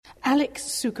Alex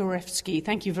Sukharevsky,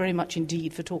 thank you very much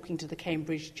indeed for talking to the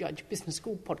Cambridge Judge Business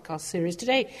School podcast series.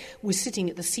 Today we're sitting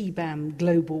at the CBAM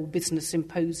Global Business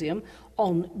Symposium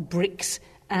on BRICs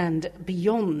and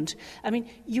beyond. I mean,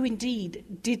 you indeed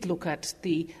did look at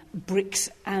the BRICs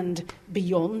and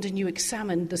beyond, and you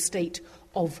examined the state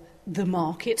of the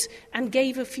market and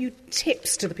gave a few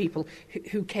tips to the people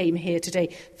who came here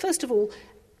today. First of all,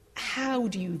 how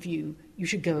do you view you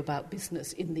should go about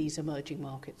business in these emerging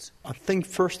markets? I think,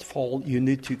 first of all, you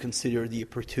need to consider the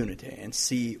opportunity and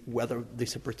see whether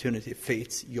this opportunity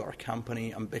fits your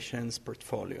company ambitions,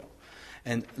 portfolio.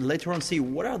 And later on, see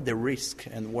what are the risks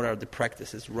and what are the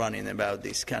practices running about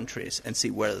these countries and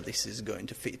see whether this is going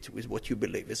to fit with what you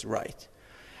believe is right.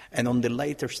 And on the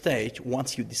later stage,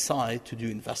 once you decide to do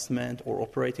investment or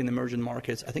operate in emerging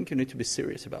markets, I think you need to be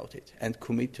serious about it and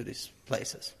commit to these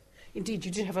places. Indeed,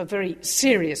 you did have a very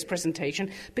serious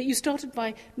presentation, but you started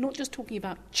by not just talking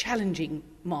about challenging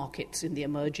markets in the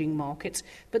emerging markets,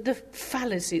 but the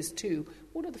fallacies too.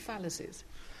 What are the fallacies?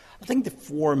 I think the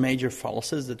four major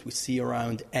fallacies that we see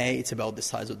around, it's about the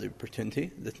size of the opportunity,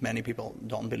 that many people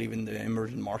don't believe in the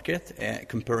emerging market,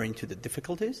 comparing to the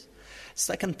difficulties.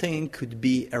 Second thing could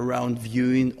be around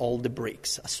viewing all the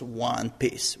BRICs as one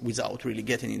piece without really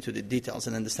getting into the details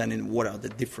and understanding what are the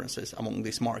differences among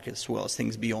these markets as well as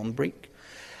things beyond BRIC.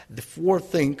 The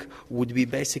fourth thing would be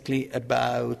basically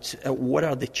about what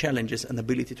are the challenges and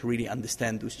ability to really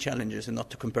understand those challenges and not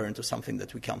to compare them to something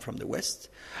that we come from the West,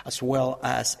 as well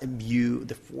as view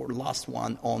the last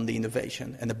one on the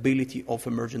innovation and ability of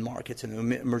emerging markets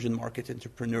and emerging market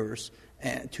entrepreneurs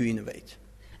to innovate.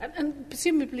 And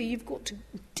presumably you've got to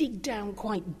dig down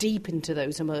quite deep into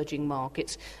those emerging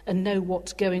markets and know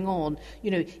what's going on.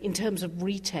 You know, in terms of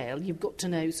retail, you've got to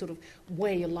know sort of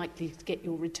where you're likely to get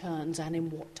your returns and in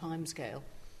what timescale.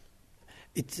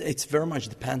 It's very much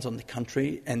depends on the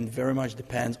country and very much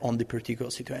depends on the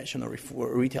particular situation or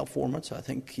retail format. So I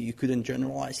think you couldn't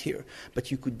generalize here.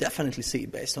 But you could definitely see,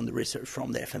 based on the research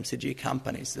from the FMCG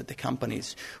companies, that the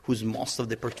companies whose most of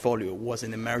the portfolio was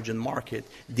in emerging market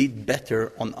did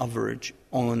better on average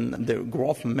on their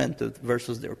growth momentum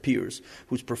versus their peers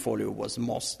whose portfolio was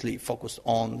mostly focused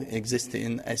on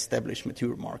existing established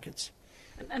mature markets.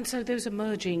 And so those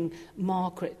emerging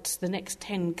markets, the next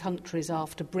 10 countries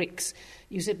after BRICs,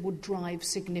 you said would drive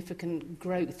significant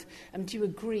growth. And do you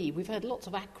agree? We've heard lots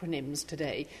of acronyms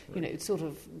today, you know, sort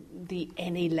of the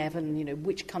N11, you know,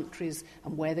 which countries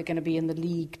and where they're going to be in the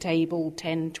league table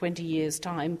 10, 20 years'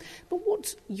 time. But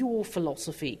what's your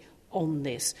philosophy on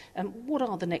this? And what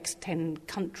are the next 10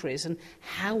 countries and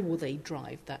how will they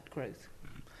drive that growth?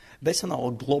 Based on our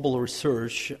global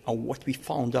research, what we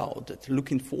found out that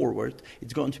looking forward,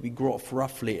 it's going to be growth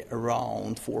roughly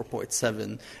around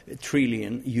 4.7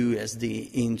 trillion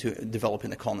USD into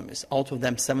developing economies. Out of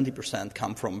them, 70%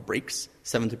 come from BRICs,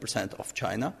 70% of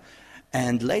China.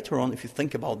 And later on, if you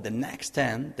think about the next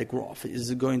 10, the growth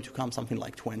is going to come something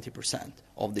like 20%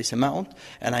 of this amount.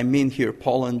 And I mean here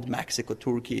Poland, Mexico,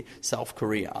 Turkey, South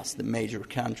Korea as the major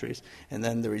countries. And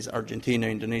then there is Argentina,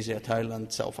 Indonesia,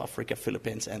 Thailand, South Africa,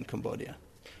 Philippines, and Cambodia.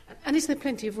 And is there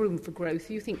plenty of room for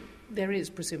growth? You think there is,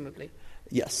 presumably?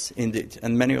 Yes, indeed.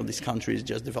 And many of these countries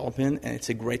just developing, and it's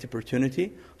a great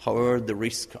opportunity. However, the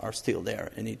risks are still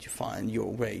there. You need to find your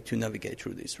way to navigate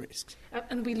through these risks.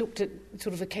 And we looked at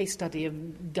sort of a case study of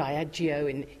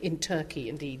Diageo in Turkey.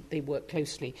 Indeed, they work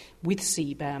closely with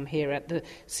CBAM here at the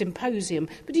symposium.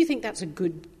 But do you think that's a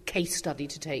good case study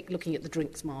to take, looking at the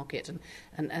drinks market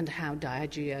and how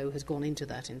Diageo has gone into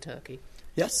that in Turkey?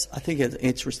 Yes, I think it's an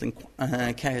interesting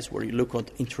case where you look at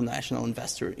international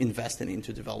investor investing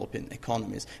into developing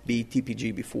economies, be it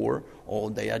TPG before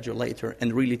or Diageo later,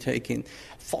 and really taking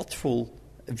thoughtful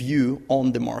view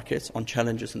on the markets, on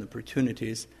challenges and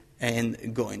opportunities,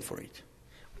 and going for it.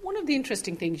 One of the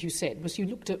interesting things you said was you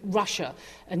looked at Russia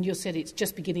and you said it's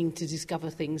just beginning to discover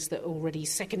things that are already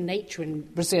second nature in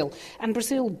Brazil. And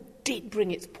Brazil did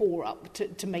bring its paw up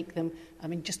to make them,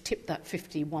 just tip that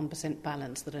 51%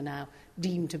 balance that are now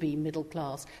deemed to be middle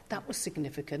class. That was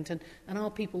significant. And are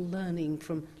people learning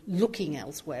from looking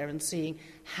elsewhere and seeing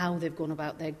how they've gone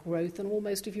about their growth and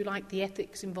almost, if you like, the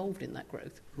ethics involved in that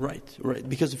growth? Right.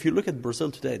 Because if you look at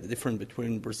Brazil today, the difference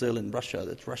between Brazil and Russia,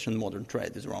 that Russian modern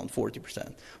trade is around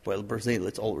 40%, while Brazil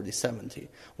it's already 70%,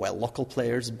 while local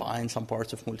players buying some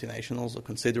parts of multinationals are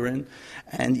considering.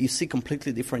 And you see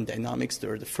completely different dynamics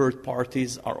there. The third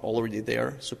parties are already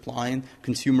there supplying.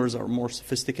 Consumers are more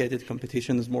sophisticated.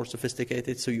 Competition is more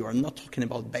sophisticated. So you are not talking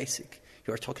about basic.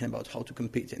 You are talking about how to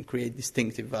compete and create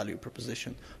distinctive value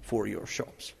proposition for your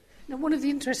shops. Now, one of the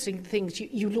interesting things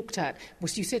you looked at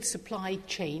was, you said supply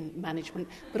chain management,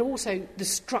 but also the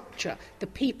structure, the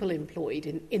people employed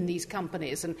in these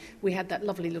companies. And we had that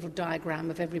lovely little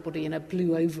diagram of everybody in a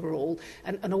blue overall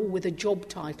and all with a job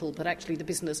title, but actually the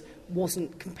business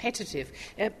wasn't competitive.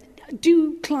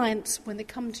 Do clients, when they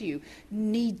come to you,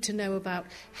 need to know about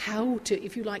how to,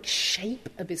 if you like, shape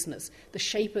a business, the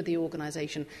shape of the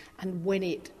organisation, and when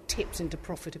it tips into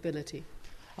profitability?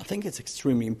 I think it's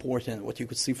extremely important. What you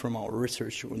could see from our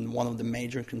research, and one of the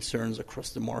major concerns across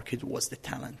the market was the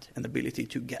talent and the ability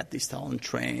to get this talent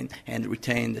trained and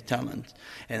retain the talent.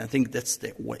 And I think that's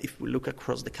if we look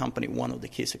across the company, one of the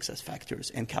key success factors,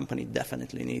 and companies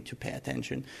definitely need to pay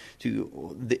attention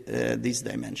to this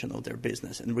dimension of their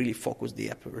business and really focus the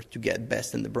effort to get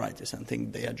best and the brightest. I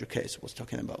think the Educase was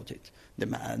talking about it. They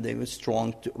have a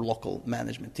strong local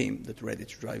management team that's ready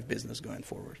to drive business going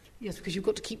forward. Yes, because you've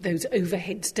got to keep those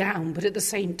overheads down, but at the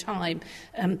same time,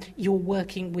 you're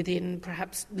working within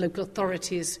perhaps local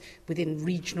authorities, within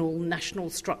regional, national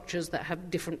structures that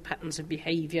have different patterns of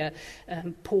behaviour,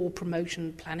 poor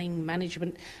promotion, planning,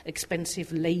 management,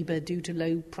 expensive labour due to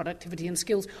low productivity and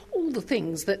skills, all the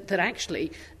things that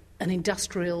actually an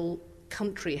industrial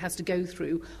country has to go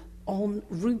through en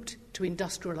route to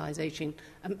industrialisation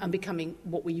and becoming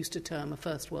what we used to term a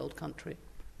first world country.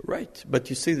 Right, but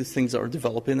you see these things are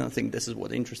developing. I think this is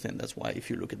what's interesting. That's why if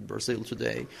you look at Brazil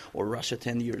today or Russia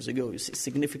 10 years ago, you see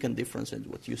significant difference in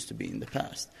what used to be in the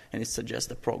past. And it suggests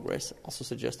the progress, also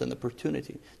suggests an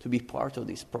opportunity to be part of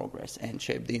this progress and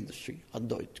shape the industry,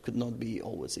 although it could not be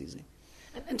always easy.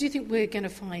 And do you think we're going to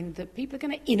find that people are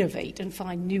going to innovate and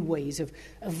find new ways of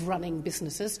running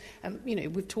businesses?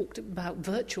 We've talked about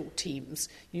virtual teams.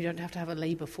 You don't have to have a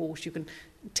labour force. You can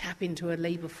tap into a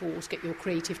labour force, get your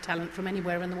creative talent from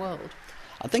anywhere in the world.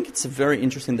 I think it's a very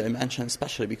interesting dimension,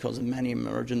 especially because in many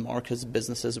emerging markets,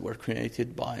 businesses were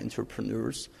created by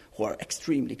entrepreneurs who are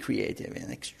extremely creative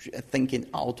and thinking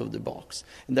out of the box.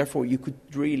 And therefore, you could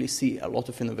really see a lot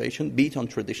of innovation, be it on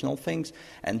traditional things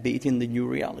and be it in the new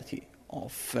reality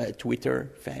of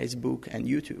Twitter, Facebook, and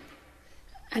YouTube.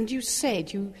 And you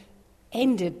said you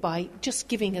ended by just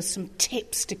giving us some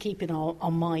tips to keep in our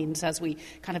minds as we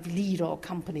kind of lead our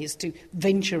companies to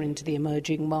venture into the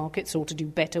emerging markets or to do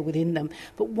better within them.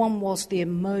 But one was the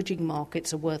emerging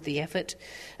markets are worth the effort,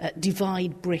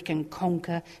 divide, brick and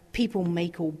conquer, people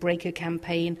make or break a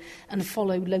campaign, and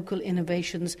follow local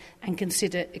innovations and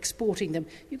consider exporting them.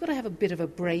 You've got to have a bit of a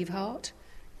brave heart.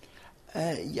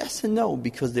 Yes and no,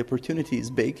 because the opportunity is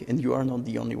big and you are not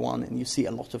the only one, and you see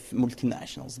a lot of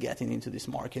multinationals getting into this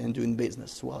market and doing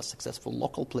business as well as successful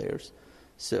local players.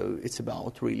 So it's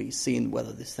about really seeing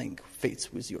whether this thing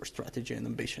fits with your strategy and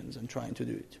ambitions and trying to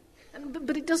do it.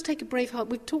 But it does take a brave heart.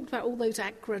 We've talked about all those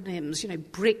acronyms,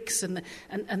 BRICs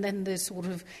and then there's sort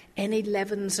of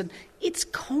N11s. And it's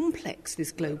complex,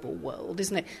 this global world,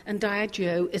 isn't it? And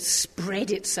Diageo has spread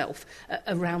itself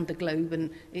around the globe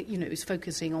and, is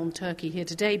focusing on Turkey here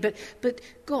today. But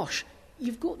gosh,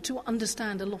 you've got to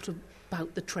understand a lot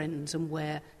about the trends and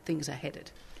where things are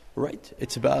headed. Right.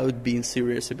 It's about being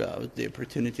serious about the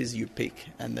opportunities you pick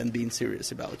and then being serious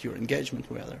about your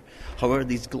engagement with others. However,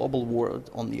 this global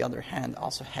world, on the other hand,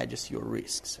 also hedges your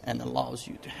risks and allows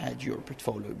you to hedge your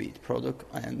portfolio, be it product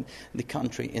and the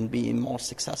country, and being more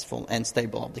successful and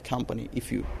stable of the company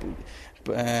if you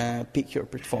pick your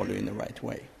portfolio in the right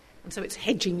way. And so it's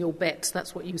hedging your bets,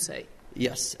 that's what you say?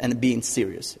 Yes, and being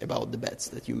serious about the bets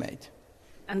that you made.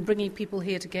 And bringing people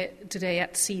here today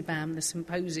at CBAM, the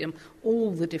symposium,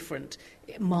 all the different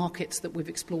markets that we've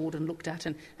explored and looked at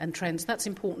and trends, that's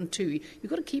important too. You've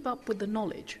got to keep up with the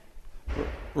knowledge.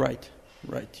 Right.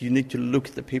 You need to look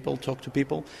at the people, talk to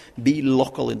people, be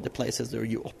local in the places where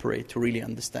you operate to really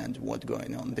understand what's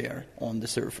going on there on the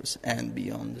surface and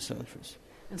beyond the surface.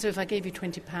 And so if I gave you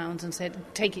 £20 and said,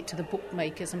 take it to the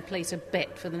bookmakers and place a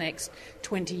bet for the next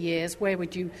 20 years, where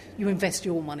would you invest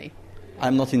your money?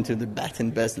 I'm not into the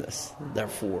betting business.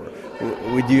 Therefore,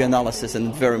 we do analysis and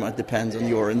it very much depends on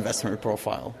your investment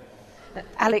profile.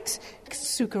 Alex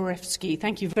Sukharevsky,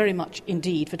 thank you very much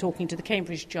indeed for talking to the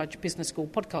Cambridge Judge Business School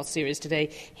podcast series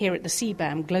today here at the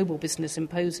CBAM Global Business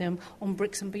Symposium on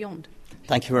BRICs and beyond.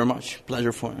 Thank you very much.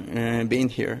 Pleasure for being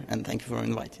here, and thank you for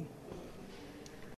inviting.